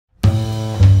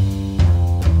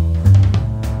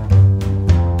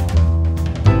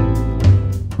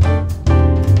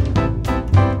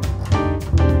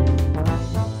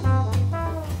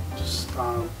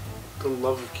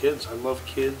kids. I love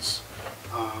kids.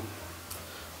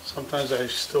 Sometimes I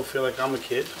still feel like I'm a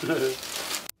kid.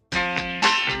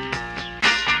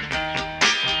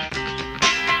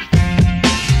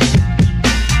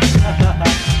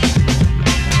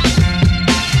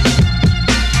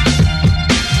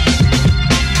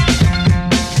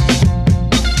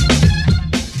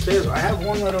 I have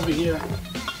one right over here.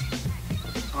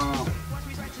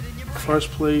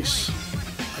 First place,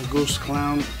 Cido the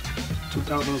Clown,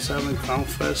 2007 Clown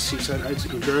Fest, Seaside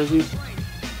Heights, New Jersey.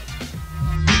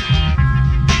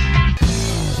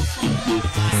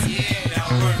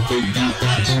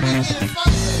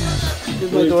 This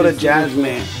is my daughter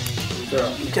Jasmine.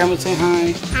 Jasmine, say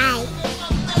hi. Hi.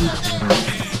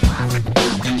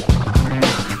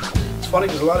 It's funny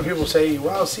because a lot of people say,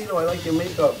 wow, Cido, I like your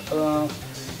makeup.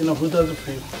 You know, who does it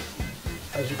for you?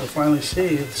 As you can finally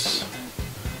see, it's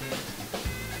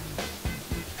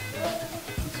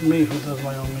me who does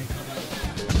my own makeup.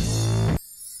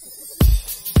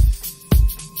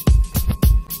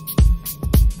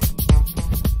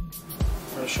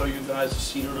 I'm going to show you guys the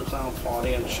Cido the Clown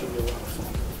party, and it should be a lot of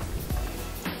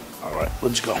fun. Alright,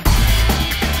 let's go.